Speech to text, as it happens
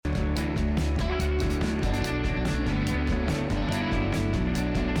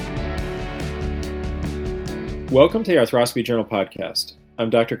Welcome to the Arthroscopy Journal podcast. I'm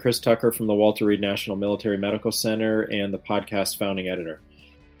Dr. Chris Tucker from the Walter Reed National Military Medical Center and the podcast founding editor.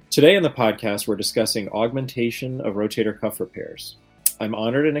 Today on the podcast, we're discussing augmentation of rotator cuff repairs. I'm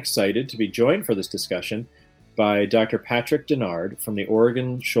honored and excited to be joined for this discussion by Dr. Patrick Dennard from the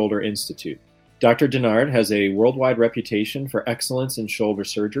Oregon Shoulder Institute. Dr. Dennard has a worldwide reputation for excellence in shoulder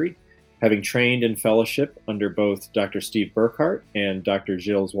surgery, having trained in fellowship under both Dr. Steve Burkhart and Dr.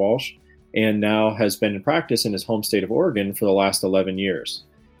 Gilles Walsh, and now has been in practice in his home state of Oregon for the last 11 years.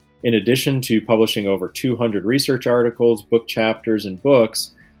 In addition to publishing over 200 research articles, book chapters, and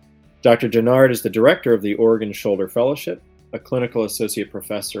books, Dr. Dennard is the director of the Oregon Shoulder Fellowship, a clinical associate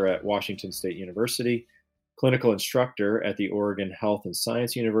professor at Washington State University, clinical instructor at the Oregon Health and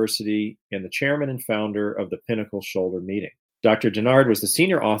Science University, and the chairman and founder of the Pinnacle Shoulder Meeting. Dr. Dennard was the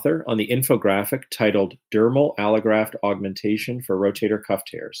senior author on the infographic titled Dermal Allograft Augmentation for Rotator Cuff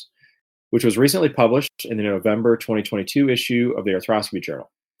Tears, which was recently published in the November 2022 issue of the Arthroscopy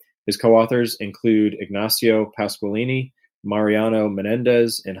Journal. His co-authors include Ignacio Pasqualini, Mariano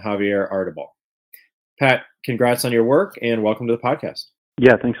Menendez, and Javier Artebal. Pat, congrats on your work and welcome to the podcast.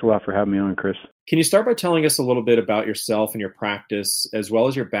 Yeah, thanks a lot for having me on, Chris. Can you start by telling us a little bit about yourself and your practice, as well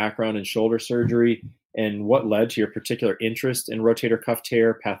as your background in shoulder surgery and what led to your particular interest in rotator cuff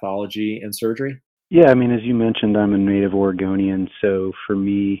tear pathology and surgery? Yeah, as you mentioned, I'm a native Oregonian, so for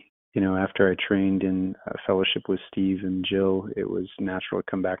me, after I trained in fellowship with Steve and Jill, it was natural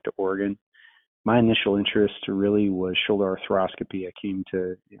to come back to Oregon. My initial interest really was shoulder arthroscopy. I came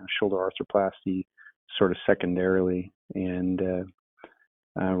to shoulder arthroplasty sort of secondarily, and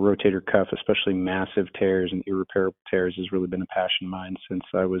rotator cuff, especially massive tears and irreparable tears, has really been a passion of mine since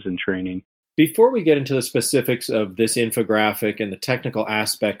I was in training. Before we get into the specifics of this infographic and the technical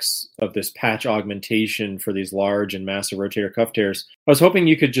aspects of this patch augmentation for these large and massive rotator cuff tears, I was hoping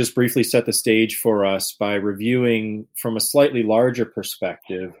you could just briefly set the stage for us by reviewing from a slightly larger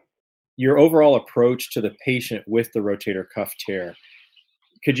perspective your overall approach to the patient with the rotator cuff tear.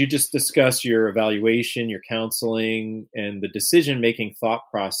 Could you just discuss your evaluation, your counseling, and the decision-making thought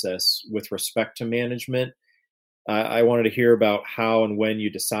process with respect to management? I wanted to hear about how and when you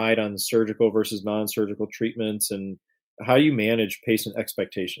decide on surgical versus non-surgical treatments and how you manage patient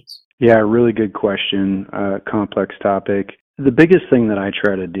expectations. Yeah, really good question, complex topic. The biggest thing that I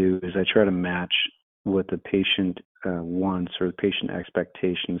try to do is I try to match what the patient wants or the patient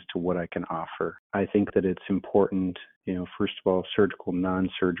expectations to what I can offer. I think that it's important, first of all, surgical,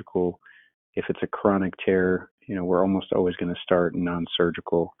 non-surgical. If it's a chronic tear, we're almost always going to start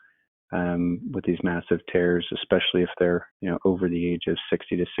non-surgical with these massive tears, especially if they're, over the age of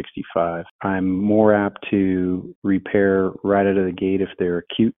 60 to 65. I'm more apt to repair right out of the gate if they're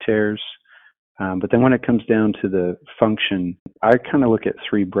acute tears. But then when it comes down to the function, I kind of look at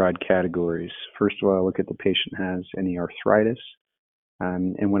three broad categories. First of all, I look at the patient has any arthritis.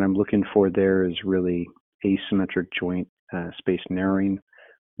 And what I'm looking for there is really asymmetric joint space narrowing.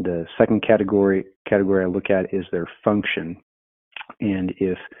 The second category I look at is their function. And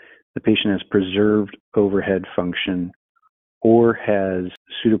if the patient has preserved overhead function or has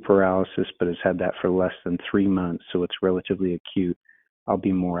pseudoparalysis but has had that for less than 3 months, so it's relatively acute, I'll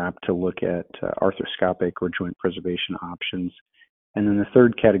be more apt to look at arthroscopic or joint preservation options. And then the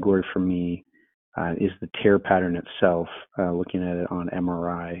third category for me is the tear pattern itself, looking at it on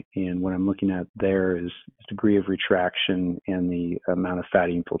MRI. And what I'm looking at there is the degree of retraction and the amount of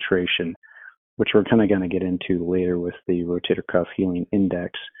fatty infiltration, which we're kind of going to get into later with the rotator cuff healing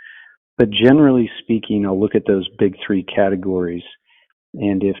index. But generally speaking, I'll look at those big three categories.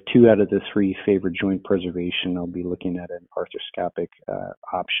 And if 2 out of the 3 favor joint preservation, I'll be looking at an arthroscopic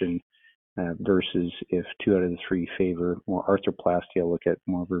option versus if 2 out of the 3 favor more arthroplasty, I'll look at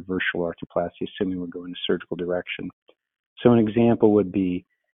more reversible arthroplasty, assuming we're going the surgical direction. So an example would be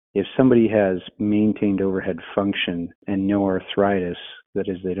if somebody has maintained overhead function and no arthritis, that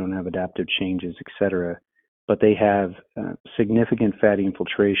is, they don't have adaptive changes, etc., but they have significant fatty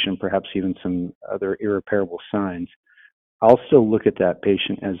infiltration, perhaps even some other irreparable signs, I'll still look at that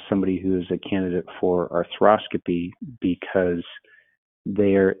patient as somebody who is a candidate for arthroscopy because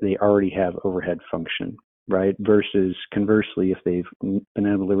they already have overhead function, right? Versus conversely, if they've been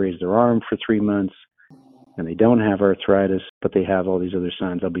able to raise their arm for 3 months and they don't have arthritis, but they have all these other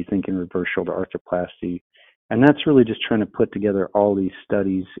signs, I'll be thinking reverse shoulder arthroplasty. And that's really just trying to put together all these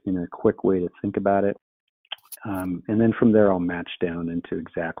studies in a quick way to think about it. And then from there, I'll match down into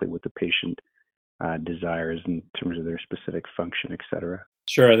exactly what the patient desires in terms of their specific function, et cetera.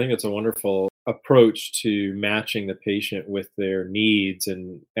 Sure. I think it's a wonderful approach to matching the patient with their needs.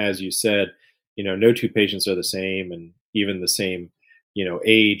 And as you said, no two patients are the same, and even the same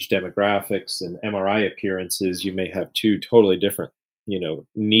age, demographics, and MRI appearances, you may have two totally different,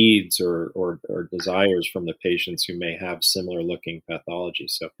 needs or desires from the patients who may have similar looking pathology.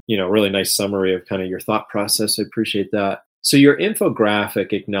 So, really nice summary of kind of your thought process. I appreciate that. So your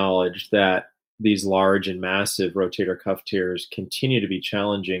infographic acknowledged that these large and massive rotator cuff tears continue to be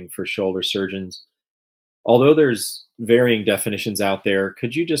challenging for shoulder surgeons. Although there's varying definitions out there,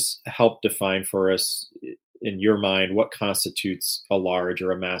 could you just help define for us, in your mind, what constitutes a large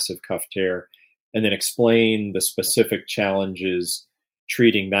or a massive cuff tear, and then explain the specific challenges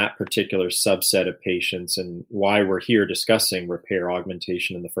treating that particular subset of patients and why we're here discussing repair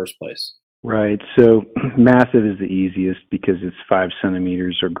augmentation in the first place? Right. So massive is the easiest because it's 5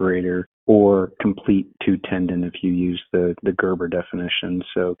 centimeters or greater, or complete two tendon if you use the Gerber definition.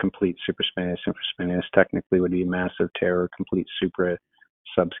 So complete supraspinatus, infraspinatus technically would be a massive tear, or complete supra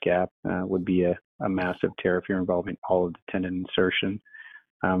subscap would be a massive tear if you're involving all of the tendon insertion.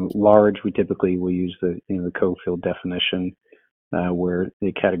 Large, we typically will use the Cofield definition, where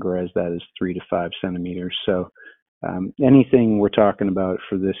they categorize that as 3 to 5 centimeters. So anything we're talking about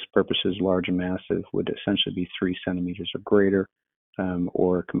for this purposes, large and massive, would essentially be 3 centimeters or greater,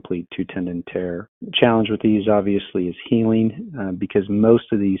 or complete two tendon tear. The challenge with these obviously is healing, because most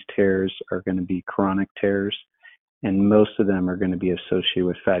of these tears are going to be chronic tears, and most of them are going to be associated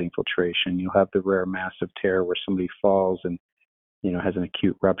with fat infiltration. You'll have the rare massive tear where somebody falls and has an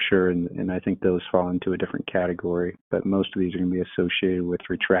acute rupture, and I think those fall into a different category. But most of these are going to be associated with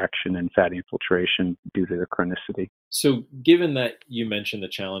retraction and fat infiltration due to their chronicity. So given that you mentioned the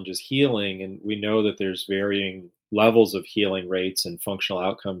challenges healing, and we know that there's varying levels of healing rates and functional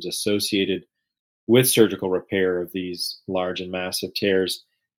outcomes associated with surgical repair of these large and massive tears,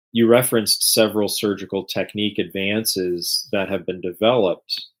 you referenced several surgical technique advances that have been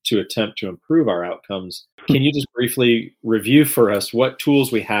developed to attempt to improve our outcomes. Can you just briefly review for us what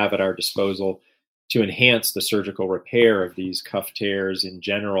tools we have at our disposal to enhance the surgical repair of these cuff tears in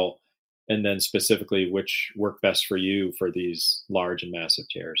general, and then specifically which work best for you for these large and massive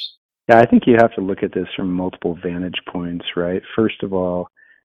tears? Yeah, I think you have to look at this from multiple vantage points, right? First of all,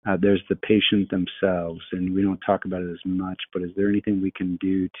 there's the patient themselves, and we don't talk about it as much, but is there anything we can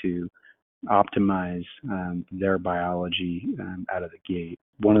do to optimize their biology out of the gate?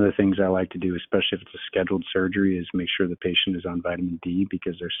 One of the things I like to do, especially if it's a scheduled surgery, is make sure the patient is on vitamin D,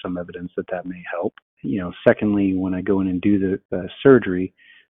 because there's some evidence that may help. Secondly, when I go in and do the surgery,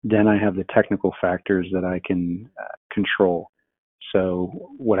 then I have the technical factors that I can control. So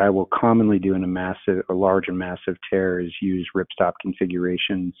what I will commonly do in a large and massive tear is use ripstop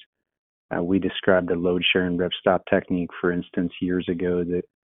configurations. We described a load sharing ripstop technique, for instance, years ago, that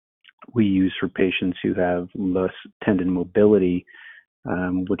we use for patients who have less tendon mobility,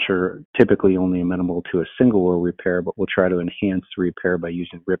 which are typically only amenable to a single row repair, but we'll try to enhance the repair by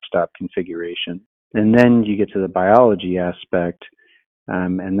using ripstop configuration. And then you get to the biology aspect,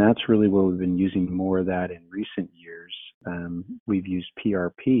 and that's really where we've been using more of that in recent years. We've used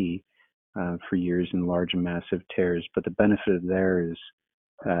PRP for years in large and massive tears, but the benefit there is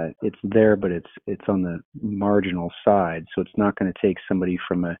it's there, but it's on the marginal side. So it's not going to take somebody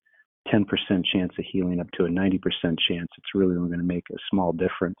from a 10% chance of healing up to a 90% chance. It's really only going to make a small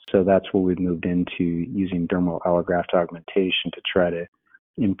difference. So that's where we've moved into using dermal allograft augmentation to try to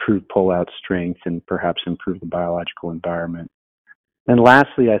improve pull-out strength and perhaps improve the biological environment. And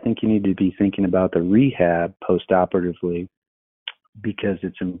lastly, I think you need to be thinking about the rehab post-operatively, because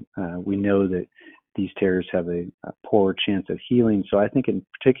we know that these tears have a poor chance of healing. So I think in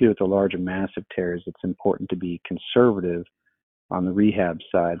particular with the large and massive tears, it's important to be conservative on the rehab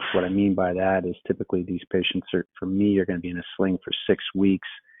side. What I mean by that is typically these patients are going to be in a sling for 6 weeks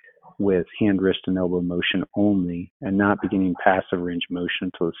with hand, wrist, and elbow motion only, and not beginning passive range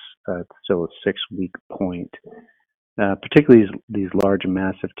motion until a 6-week point. Particularly these large and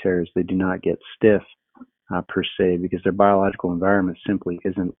massive tears, they do not get stiff per se, because their biological environment simply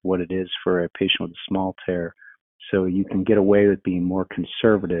isn't what it is for a patient with a small tear. So you can get away with being more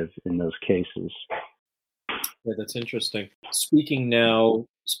conservative in those cases. Yeah, that's interesting. Speaking now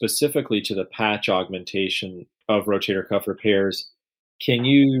specifically to the patch augmentation of rotator cuff repairs, can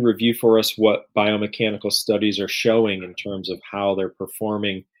you review for us what biomechanical studies are showing in terms of how they're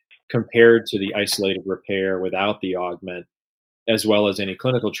performing compared to the isolated repair without the augment, as well as any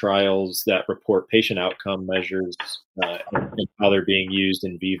clinical trials that report patient outcome measures and how they're being used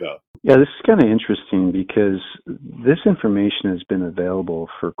in vivo? Yeah, this is kind of interesting because this information has been available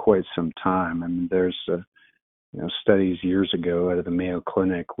for quite some time. I mean, there's studies years ago out of the Mayo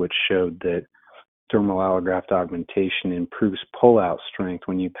Clinic which showed that dermal allograft augmentation improves pull-out strength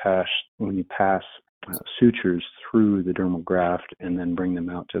when you pass sutures through the dermal graft and then bring them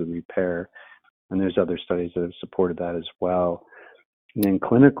out to the repair. And there's other studies that have supported that as well. And then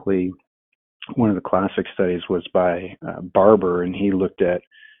clinically, one of the classic studies was by Barber, and he looked at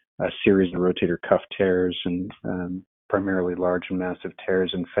a series of rotator cuff tears and primarily large and massive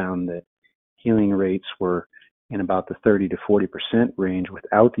tears, and found that healing rates were in about the 30 to 40% range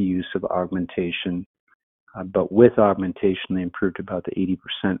without the use of augmentation, but with augmentation they improved to about the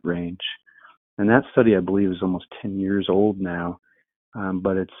 80% range. And that study, I believe, is almost 10 years old now,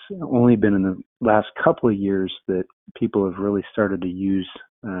 but it's only been in the last couple of years that people have really started to use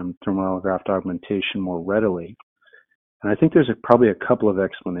thermal allograft augmentation more readily. And I think there's probably a couple of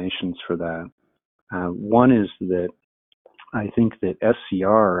explanations for that. One is that I think that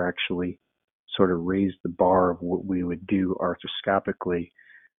SCR actually sort of raised the bar of what we would do arthroscopically,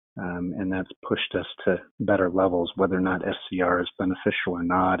 and that's pushed us to better levels, whether or not SCR is beneficial or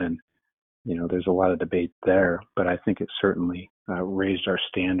not. And, there's a lot of debate there, but I think it certainly raised our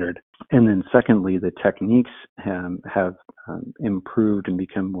standard. And then secondly, the techniques have improved and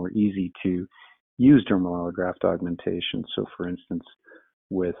become more easy to use dermal allograft augmentation. So for instance,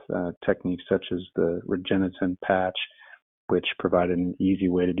 with techniques such as the Regeniten patch, which provided an easy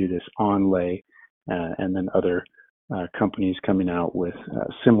way to do this onlay, and then other companies coming out with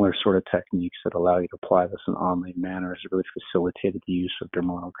similar sort of techniques that allow you to apply this in an onlay manner has really facilitated the use of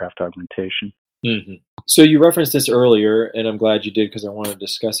dermal allograft augmentation. Mm-hmm. So you referenced this earlier, and I'm glad you did because I want to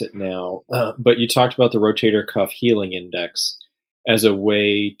discuss it now, but you talked about the rotator cuff healing index as a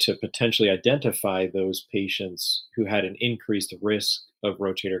way to potentially identify those patients who had an increased risk of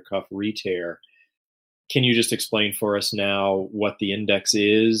rotator cuff re-tear. Can you just explain for us now what the index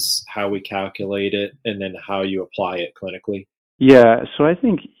is, how we calculate it, and then how you apply it clinically? Yeah, so I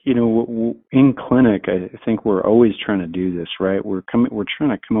think, in clinic, I think we're always trying to do this, right? We're trying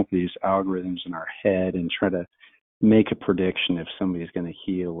to come up with these algorithms in our head and try to make a prediction if somebody's going to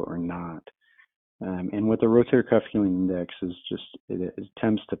heal or not. And what the rotator cuff healing index is it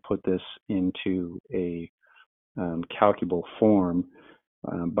attempts to put this into a calculable form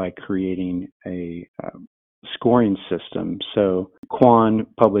by creating a scoring system. So Quan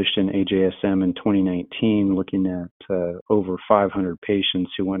published in AJSM in 2019 looking at over 500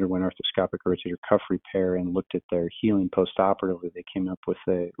 patients who underwent arthroscopic rotator cuff repair and looked at their healing postoperatively. They came up with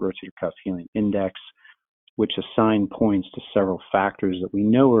a rotator cuff healing index, which assigned points to several factors that we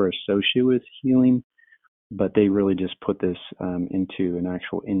know are associated with healing, but they really just put this into an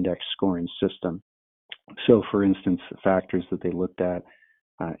actual index scoring system. So for instance, the factors that they looked at,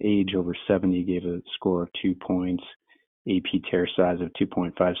 age over 70 gave a score of 2 points, AP tear size of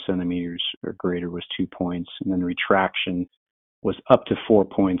 2.5 centimeters or greater was 2 points, and then retraction was up to 4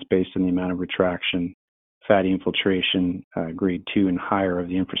 points based on the amount of retraction. Fatty infiltration, grade 2 and higher of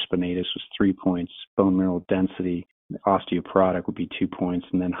the infraspinatus was 3 points. Bone mineral density, the osteoporotic would be 2 points,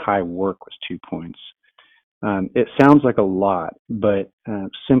 and then high work was 2 points. It sounds like a lot, but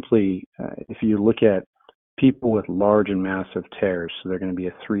simply, if you look at people with large and massive tears, so they're going to be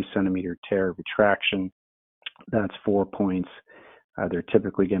a 3 centimeter tear retraction, that's 4 points. They're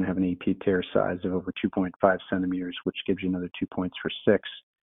typically going to have an AP tear size of over 2.5 centimeters, which gives you another 2 points for 6.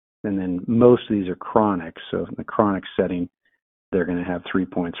 And then most of these are chronic. So in the chronic setting, they're going to have 3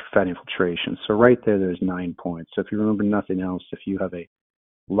 points for fat infiltration. So right there's 9 points. So if you remember nothing else, if you have a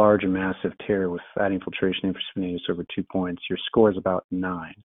large and massive tear with fat infiltration infraspinatus over 2 points, your score is about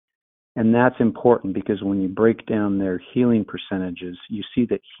 9. And that's important because when you break down their healing percentages, you see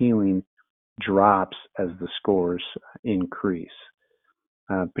that healing drops as the scores increase.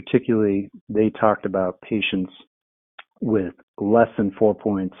 Particularly, they talked about patients with less than 4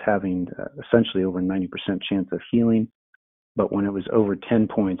 points having essentially over 90% chance of healing, but when it was over 10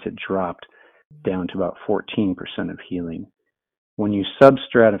 points, it dropped down to about 14% of healing. When you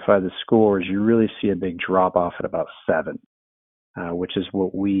substratify the scores, you really see a big drop off at about 7, which is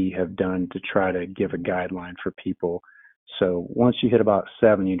what we have done to try to give a guideline for people. So once you hit about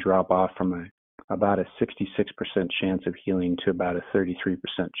 7, you drop off from about a 66% chance of healing to about a 33%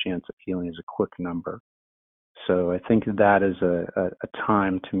 chance of healing is a quick number. So I think that is a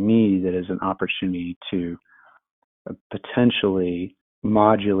time to me that is an opportunity to potentially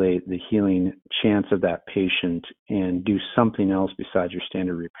modulate the healing chance of that patient and do something else besides your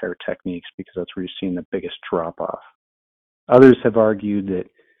standard repair techniques, because that's where you're seeing the biggest drop off. Others have argued that,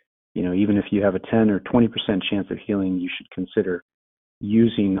 even if you have a 10 or 20% chance of healing, you should consider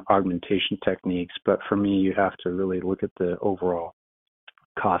using augmentation techniques. But for me, you have to really look at the overall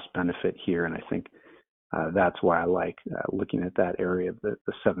cost benefit here. And I think that's why I like looking at that area of the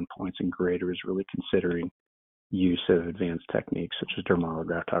 7 points and greater is really considering use of advanced techniques such as dermal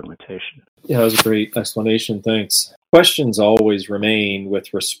allograft augmentation. Yeah, that was a great explanation. Thanks. Questions always remain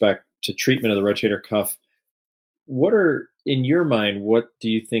with respect to treatment of the rotator cuff. In your mind, what do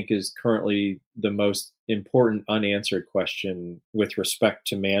you think is currently the most important unanswered question with respect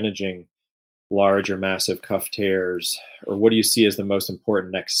to managing large or massive cuff tears? Or what do you see as the most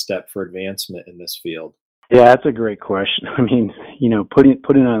important next step for advancement in this field? Yeah, that's a great question. I mean,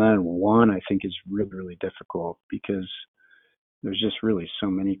 putting on that in one, I think is really, really difficult because there's just really so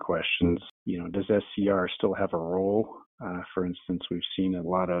many questions. Does SCR still have a role? For instance, we've seen a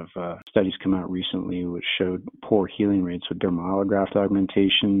lot of studies come out recently which showed poor healing rates with dermal allograft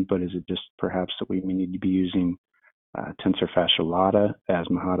augmentation, but is it just perhaps that we need to be using tensor fascia lata as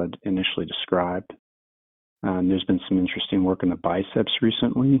Mahad initially described? There's been some interesting work in the biceps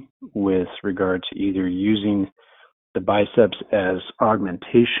recently with regard to either using the biceps as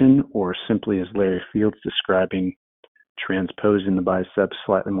augmentation or simply, as Larry Fields describing, transposing the biceps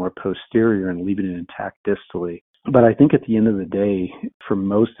slightly more posterior and leaving it intact distally. But I think at the end of the day, for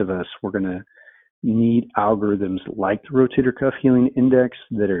most of us, we're going to need algorithms like the rotator cuff healing index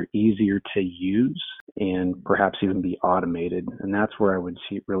that are easier to use and perhaps even be automated. And that's where I would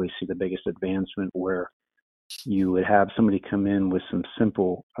really see the biggest advancement, where you would have somebody come in with some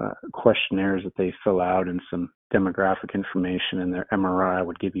simple questionnaires that they fill out and some demographic information, and their MRI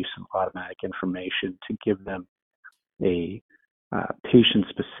would give you some automatic information to give them a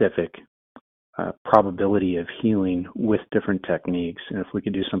patient-specific probability of healing with different techniques. And if we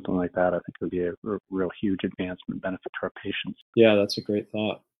could do something like that, I think it would be a real huge advancement benefit to our patients. Yeah, that's a great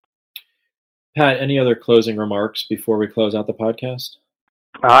thought. Pat, any other closing remarks before we close out the podcast?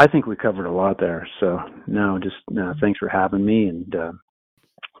 I think we covered a lot there. So thanks for having me, and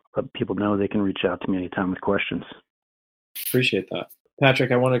let people know they can reach out to me anytime with questions. Appreciate that.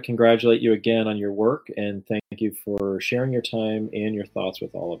 Patrick, I want to congratulate you again on your work and thank you for sharing your time and your thoughts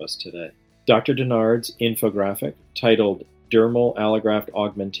with all of us today. Dr. Denard's infographic titled Dermal Allograft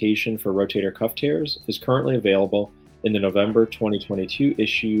Augmentation for Rotator Cuff Tears is currently available in the November 2022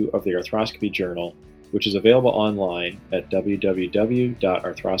 issue of the Arthroscopy Journal, which is available online at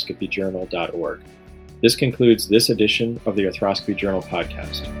www.arthroscopyjournal.org. This concludes this edition of the Arthroscopy Journal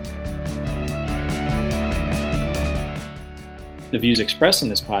podcast. The views expressed in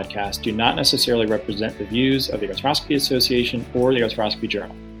this podcast do not necessarily represent the views of the Arthroscopy Association or the Arthroscopy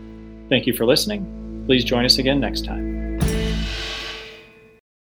Journal. Thank you for listening. Please join us again next time.